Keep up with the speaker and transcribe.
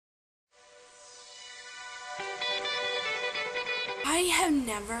have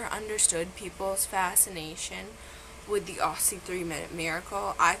never understood people's fascination with the Aussie 3-Minute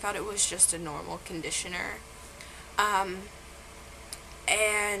Miracle. I thought it was just a normal conditioner. Um,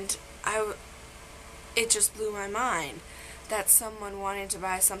 and it just blew my mind that someone wanted to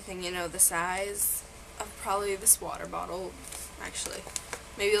buy something, the size of probably this water bottle, actually.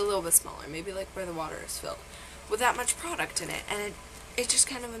 Maybe a little bit smaller, maybe like where the water is filled, with that much product in it. And it just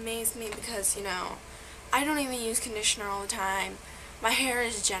kind of amazed me because, I don't even use conditioner all the time. My hair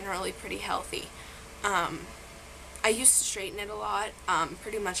is generally pretty healthy. I used to straighten it a lot,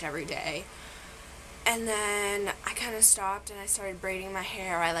 pretty much every day. And then I kind of stopped and I started braiding my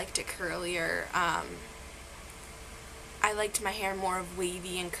hair. I liked it curlier. I liked my hair more of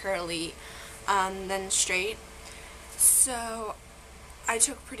wavy and curly than straight. So I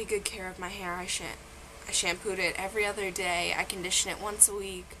took pretty good care of my hair. I shampooed it every other day. I conditioned it once a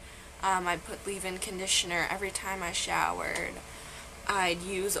week. I'd put leave-in conditioner every time I showered. I'd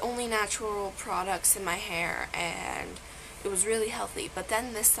use only natural products in my hair, and it was really healthy. But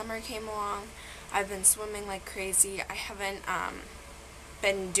then this summer came along. I've been swimming like crazy. I haven't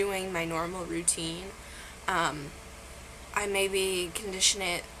been doing my normal routine. I maybe condition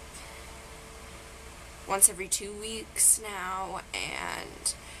it once every 2 weeks now,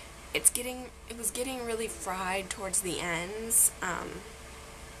 and it was getting really fried towards the ends,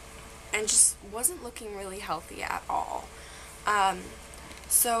 and just wasn't looking really healthy at all.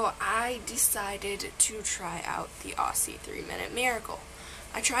 So I decided to try out the Aussie 3-Minute Miracle.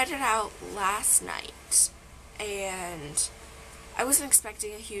 I tried it out last night, and I wasn't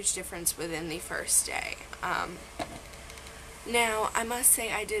expecting a huge difference within the first day. Now, I must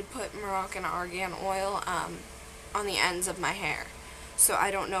say I did put Moroccan argan oil on the ends of my hair, so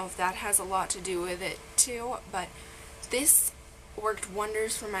I don't know if that has a lot to do with it too, but this worked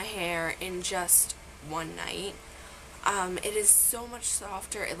wonders for my hair in just one night. It is so much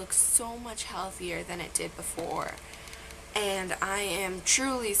softer, it looks so much healthier than it did before, and I am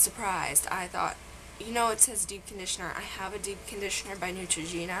truly surprised. I thought, it says deep conditioner. I have a deep conditioner by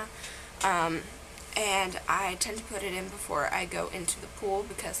Neutrogena, and I tend to put it in before I go into the pool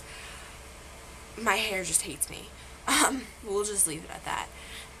because my hair just hates me. We'll just leave it at that.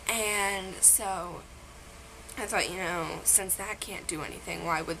 And so I thought, since that can't do anything,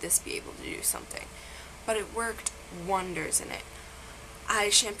 why would this be able to do something? But it worked wonders in it. I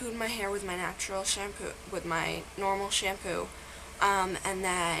shampooed my hair with my natural shampoo, with my normal shampoo, and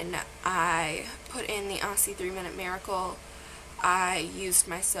then I put in the Aussie 3-Minute Miracle. I used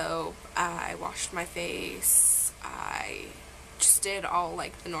my soap, I washed my face, I just did all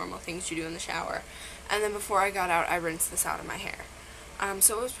like the normal things you do in the shower, and then before I got out I rinsed this out of my hair.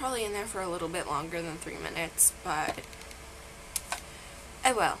 So it was probably in there for a little bit longer than 3 minutes, but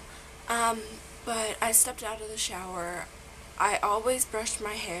oh well. But I stepped out of the shower. I always brushed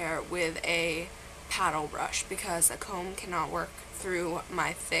my hair with a paddle brush because a comb cannot work through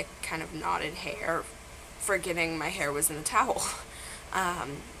my thick kind of knotted hair, forgetting my hair was in a towel.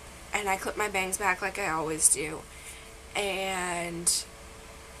 And I clipped my bangs back like I always do. And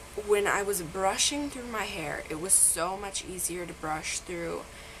when I was brushing through my hair, it was so much easier to brush through,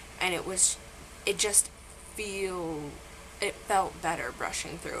 and it felt better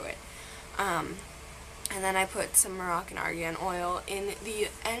brushing through it. And then I put some Moroccan argan oil in the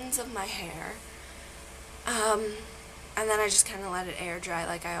ends of my hair, and then I just kind of let it air dry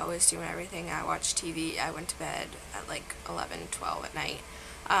like I always do and everything. I watched TV, I went to bed at like 11, 12 at night,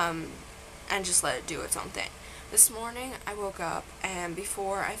 and just let it do its own thing. This morning I woke up, and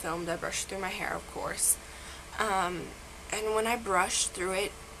before I filmed I brushed through my hair, of course, and when I brushed through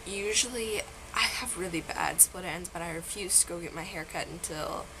it, usually I have really bad split ends, but I refuse to go get my hair cut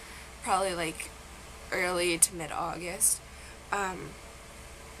until probably like early to mid-August.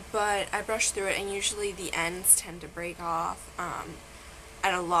 But I brush through it, and usually the ends tend to break off,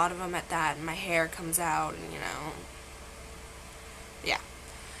 and a lot of them at that, and my hair comes out, and yeah.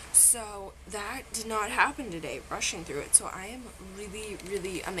 So that did not happen today, brushing through it, so I am really,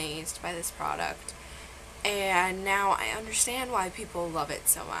 really amazed by this product, and now I understand why people love it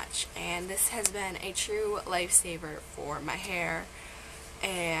so much, and this has been a true lifesaver for my hair.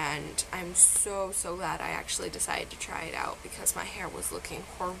 And I'm so glad I actually decided to try it out because my hair was looking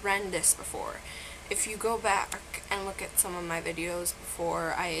horrendous before. If you go back and look at some of my videos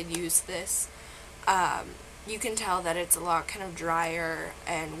before I had used this, you can tell that it's a lot kind of drier,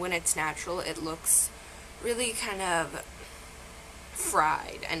 and when it's natural it looks really kind of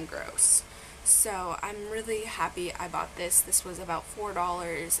fried and gross. So I'm really happy I bought this. This was about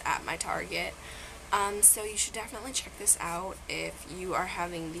 $4 at my Target. So you should definitely check this out if you are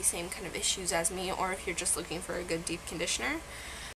having the same kind of issues as me, or if you're just looking for a good deep conditioner.